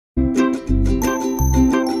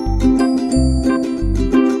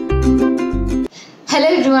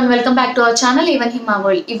everyone, welcome back to our channel even hima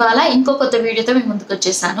world. ఇవాళ ఇంకో కొత్త వీడియోతో మీ ముందుకు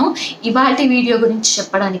వచ్చేసాను. ఇవాల్టి వీడియో గురించి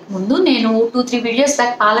చెప్పడానికి ముందు నేను 2-3 videos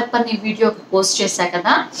back palak paneer video post చేశా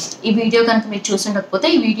కదా. ఈ వీడియో కనుక మీరు చూసుండకపోతే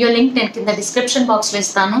ఈ వీడియో లింక్ నేను కింద డిస్క్రిప్షన్ బాక్స్ లో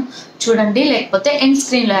ఇస్తాను చూడండి, లేకపోతే ఎండ్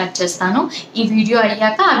స్క్రీన్ లో యాడ్ చేస్తాను. ఈ వీడియో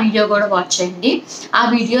అయ్యాక ఆ వీడియో కూడా వాచ్ చేయండి. ఆ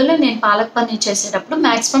వీడియోలో నేను పాలక్ పన్నీర్ చేసేటప్పుడు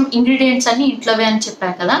మాక్సిమం ఇంగ్రీడియంట్స్ అన్ని ఇంట్లోవే అని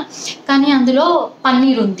చెప్పాను కదా, కానీ అందులో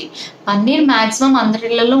పన్నీర్ ఉంది. పన్నీర్ మాక్సిమం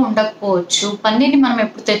అందరిళ్ళలో ఉండకపోవచ్చు. పన్నీర్ని మనం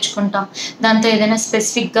ఎప్పుడు తెచ్చుకుంటాం, దాంతో ఏదైనా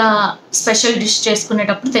స్పెసిఫిక్గా స్పెషల్ డిష్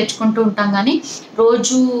చేసుకునేటప్పుడు తెచ్చుకుంటూ ఉంటాం, కానీ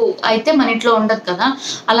రోజు అయితే మన ఇంట్లో ఉండదు కదా.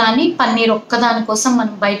 అలా అని పన్నీర్ ఒక్కదాని కోసం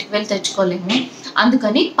మనం బయటకు వెళ్ళి తెచ్చుకోలేము.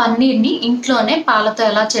 అందుకని పన్నీర్ని ఇంట్లోనే పాలతో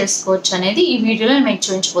ఎలా చేసుకోవచ్చు అనేది ఈ వీడియోలో నేను మీకు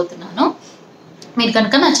చూపించబోతున్నాను. మీరు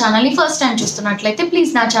కనుక నా ఛానల్ని ఫస్ట్ టైం చూస్తున్నట్లయితే ప్లీజ్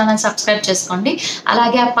నా ఛానల్ సబ్స్క్రైబ్ చేసుకోండి,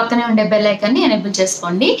 అలాగే ఆ పక్కనే ఉండే బెల్ ఐకాన్ని ఎనేబుల్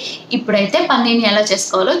చేసుకోండి. ఇప్పుడైతే పన్నీర్ని ఎలా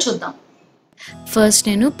చేసుకోవాలో చూద్దాం. ఫస్ట్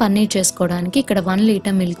నేను పన్నీర్ చేసుకోవడానికి ఇక్కడ 1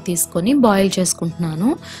 లీటర్ మిల్క్ తీసుకొని బాయిల్ చేసుకుంటున్నాను.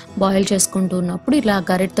 బాయిల్ చేసుకుంటూ ఉన్నప్పుడు ఇలా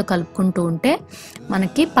గరిటతో కలుపుకుంటూ ఉంటే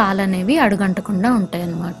మనకి పాలు అనేవి అడుగంటకుండా ఉంటాయి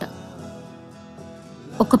అన్నమాట.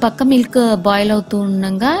 ఒక పక్క మిల్క్ బాయిల్ అవుతూ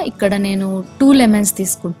ఉండగా ఇక్కడ నేను 2 లెమన్స్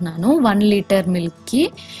తీసుకుంటున్నాను 1 లీటర్ మిల్క్కి.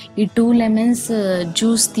 ఈ 2 లెమన్స్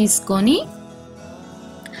జ్యూస్ తీసుకొని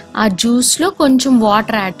ఆ జ్యూస్లో కొంచెం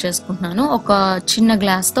వాటర్ యాడ్ చేసుకుంటున్నాను. ఒక చిన్న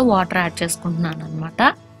గ్లాస్తో వాటర్ యాడ్ చేసుకుంటున్నాను అనమాట.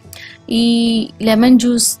 ఈ లెమన్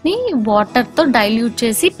జ్యూస్ని వాటర్తో డైల్యూట్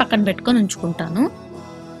చేసి పక్కన పెట్టుకొని ఉంచుకుంటాను.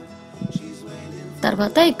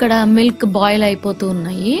 తర్వాత ఇక్కడ మిల్క్ బాయిల్ అయిపోతూ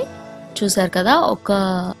ఉన్నాయి, చూసారు కదా. ఒక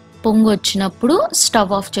పొంగు వచ్చినప్పుడు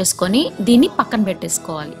స్టవ్ ఆఫ్ చేసుకొని దీన్ని పక్కన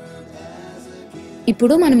పెట్టేసుకోవాలి.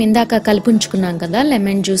 ఇప్పుడు మనం ఇందాక కలిపుంచుకున్నాం కదా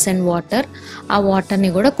లెమన్ జ్యూస్ అండ్ వాటర్, ఆ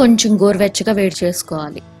వాటర్ని కూడా కొంచెం గోరువెచ్చగా వేడి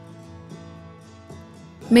చేసుకోవాలి.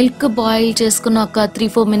 మిల్క్ బాయిల్ చేసుకున్న ఒక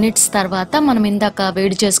 3-4 మినిట్స్ తర్వాత మనం ఇందాక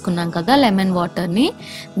వేడి చేసుకున్నాం కదా లెమన్ వాటర్ని,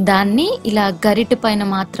 దాన్ని ఇలా గరిటె పైన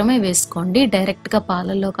మాత్రమే వేసుకోండి, డైరెక్ట్గా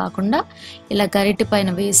పాలల్లో కాకుండా ఇలా గరిటె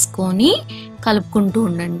పైన వేసుకొని కలుపుకుంటూ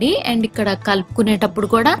ఉండండి. అండ్ ఇక్కడ కలుపుకునేటప్పుడు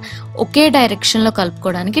కూడా ఒకే డైరెక్షన్లో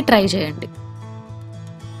కలుపుకోవడానికి ట్రై చేయండి.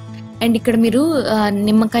 అండ్ ఇక్కడ మీరు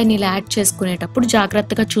నిమ్మకాయ నీళ్ళు యాడ్ చేసుకునేటప్పుడు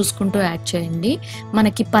జాగ్రత్తగా చూసుకుంటూ యాడ్ చేయండి.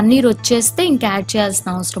 మనకి పన్నీర్ వచ్చేస్తే ఇంకా యాడ్ చేయాల్సిన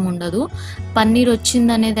అవసరం ఉండదు. పన్నీర్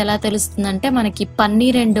వచ్చింది అనేది ఎలా తెలుస్తుందంటే మనకి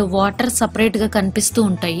పన్నీర్ అండ్ వాటర్ సపరేట్గా కనిపిస్తూ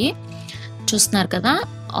ఉంటాయి, చూస్తున్నారు కదా.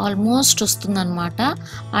 ఆల్మోస్ట్ వస్తుందన్నమాట.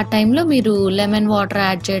 ఆ టైంలో మీరు లెమన్ వాటర్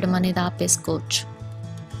యాడ్ చేయడం అనేది ఆపేసుకోవచ్చు.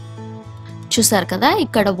 చూసారు కదా,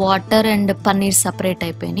 ఇక్కడ వాటర్ అండ్ పన్నీర్ సపరేట్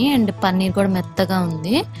అయిపోయినాయి అండ్ పన్నీర్ కూడా మెత్తగా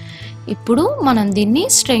ఉంది. ఇప్పుడు మనం దీన్ని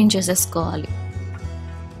స్ట్రెయిన్ చేసేసుకోవాలి.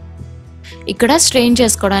 ఇక్కడ స్ట్రెయిన్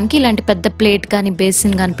చేసుకోవడానికి ఇలాంటి పెద్ద ప్లేట్ కానీ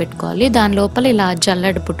బేసిన్ కానీ పెట్టుకోవాలి. దాని లోపల ఇలా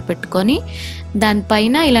జల్లెడ పుట్టు పెట్టుకొని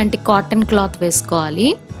దానిపైన ఇలాంటి కాటన్ క్లాత్ వేసుకోవాలి.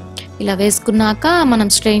 ఇలా వేసుకున్నాక మనం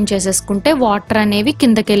స్ట్రెయిన్ చేసేసుకుంటే వాటర్ అనేవి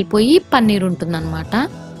కిందకి వెళ్ళిపోయి పన్నీర్ ఉంటుందన్నమాట.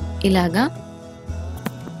 ఇలాగా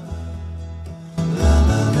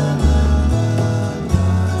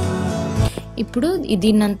ఇప్పుడు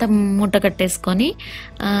దీన్నంతా మూట కట్టేసుకొని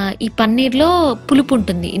ఈ పన్నీర్లో పులుపు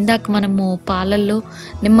ఉంటుంది. ఇందాక మనము పాలల్లో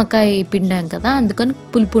నిమ్మకాయ పిండాం కదా, అందుకని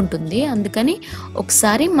పులుపు ఉంటుంది. అందుకని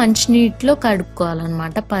ఒకసారి మంచినీటిలో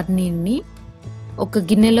కడుక్కోవాలన్నమాట పన్నీర్ని. ఒక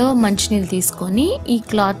గిన్నెలో మంచినీళ్ళు తీసుకొని ఈ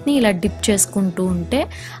క్లాత్ని ఇలా డిప్ చేసుకుంటూ ఉంటే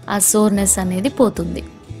ఆ సోర్నెస్ అనేది పోతుంది.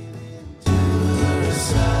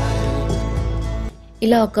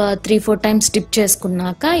 ఇలా ఒక 3-4 టైమ్స్ డిప్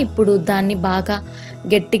చేసుకున్నాక ఇప్పుడు దాన్ని బాగా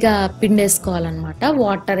గట్టిగా పిండేసుకోవాలన్నమాట.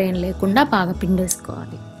 వాటర్ ఏం లేకుండా బాగా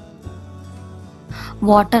పిండేసుకోవాలి.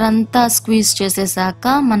 వాటర్ అంతా స్క్వీజ్ చేసేసాక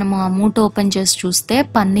మనము ఆ మూట ఓపెన్ చేసి చూస్తే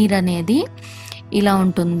పన్నీర్ అనేది ఇలా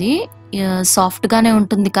ఉంటుంది. సాఫ్ట్గానే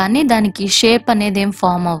ఉంటుంది, కానీ దానికి షేప్ అనేది ఏం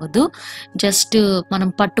ఫామ్ అవ్వదు. జస్ట్ మనం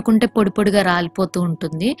పట్టుకుంటే పొడి పొడిగా రాలిపోతూ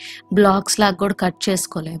ఉంటుంది. బ్లాక్స్ లాగా కూడా కట్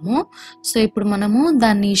చేసుకోలేము. సో ఇప్పుడు మనము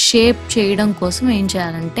దాన్ని షేప్ చేయడం కోసం ఏం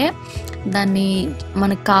చేయాలంటే దాన్ని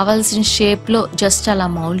మనకు కావాల్సిన షేప్లో జస్ట్ అలా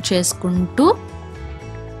మౌల్డ్ చేసుకుంటూ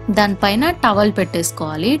దానిపైన టవల్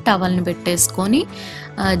పెట్టేసుకోవాలి. టవల్ని పెట్టేసుకొని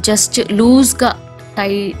జస్ట్ లూజ్గా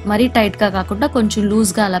మరీ టైట్గా కాకుండా కొంచెం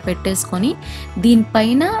లూజ్గా అలా పెట్టేసుకొని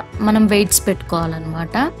దీనిపైన మనం వెయిట్స్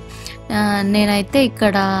పెట్టుకోవాలన్నమాట. నేనైతే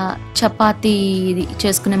ఇక్కడ చపాతీ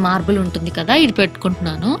చేసుకునే మార్బుల్ ఉంటుంది కదా, ఇది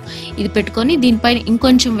పెట్టుకుంటున్నాను. ఇది పెట్టుకొని దీనిపైన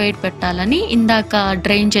ఇంకొంచెం వెయిట్ పెట్టాలని ఇందాక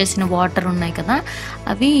డ్రైన్ చేసిన వాటర్ ఉన్నాయి కదా,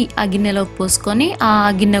 అవి ఆ గిన్నెలోకి పోసుకొని ఆ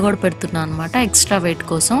గిన్నె కూడా పెడుతున్నాను అనమాట ఎక్స్ట్రా వెయిట్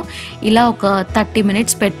కోసం. ఇలా ఒక 30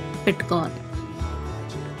 మినిట్స్ పెట్టుకోవాలి.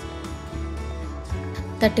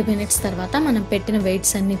 30 మినిట్స్ తర్వాత మనం పెట్టిన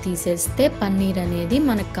వెయిట్స్ అన్ని తీసేస్తే పన్నీర్ అనేది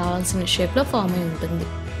మనకు కావాల్సిన షేప్లో ఫామ్ అయి ఉంటుంది.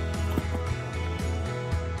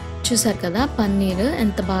 చూసారు కదా పన్నీర్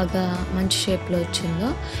ఎంత బాగా మంచి షేప్లో వచ్చిందో.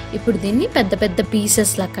 ఇప్పుడు దీన్ని పెద్ద పెద్ద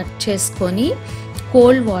పీసెస్లా కట్ చేసుకొని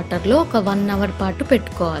కోల్డ్ వాటర్లో ఒక 1 అవర్ పాటు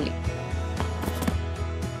పెట్టుకోవాలి.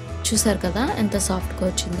 చూసారు కదా ఎంత సాఫ్ట్గా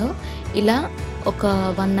వచ్చిందో. ఇలా ఒక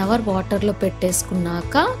 1 అవర్ వాటర్లో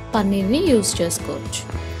పెట్టేసుకున్నాక పన్నీర్ని యూజ్ చేసుకోవచ్చు.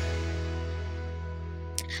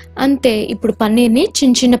 అంతే. ఇప్పుడు పన్నీర్ని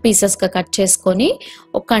చిన్న చిన్న పీసెస్గా కట్ చేసుకొని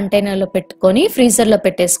ఒక కంటైనర్లో పెట్టుకొని ఫ్రీజర్లో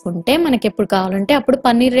పెట్టేసుకుంటే మనకి ఎప్పుడు కావాలంటే అప్పుడు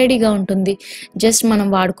పన్నీర్ రెడీగా ఉంటుంది. జస్ట్ మనం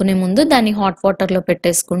వాడుకునే ముందు దాన్ని హాట్ వాటర్లో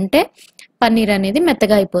పెట్టేసుకుంటే పన్నీర్ అనేది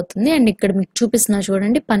మెత్తగా అయిపోతుంది. అండ్ ఇక్కడ మీకు చూపిస్తున్నా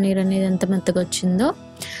చూడండి పన్నీర్ అనేది ఎంత మెత్తగా వచ్చిందో.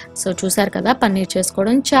 సో చూసారు కదా, పన్నీర్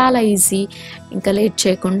చేసుకోవడం చాలా ఈజీ. ఇంకా లేట్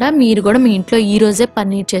చేయకుండా మీరు కూడా మీ ఇంట్లో ఈరోజే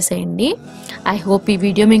పన్నీర్ చేసేయండి. ఐ హోప్ ఈ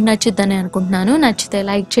వీడియో మీకు నచ్చుద్దని అనుకుంటున్నాను. నచ్చితే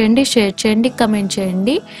లైక్ చేయండి, షేర్ చేయండి, కమెంట్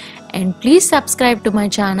చేయండి. And please subscribe to my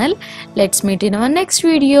channel. Let's meet in our next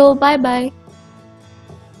video. Bye bye.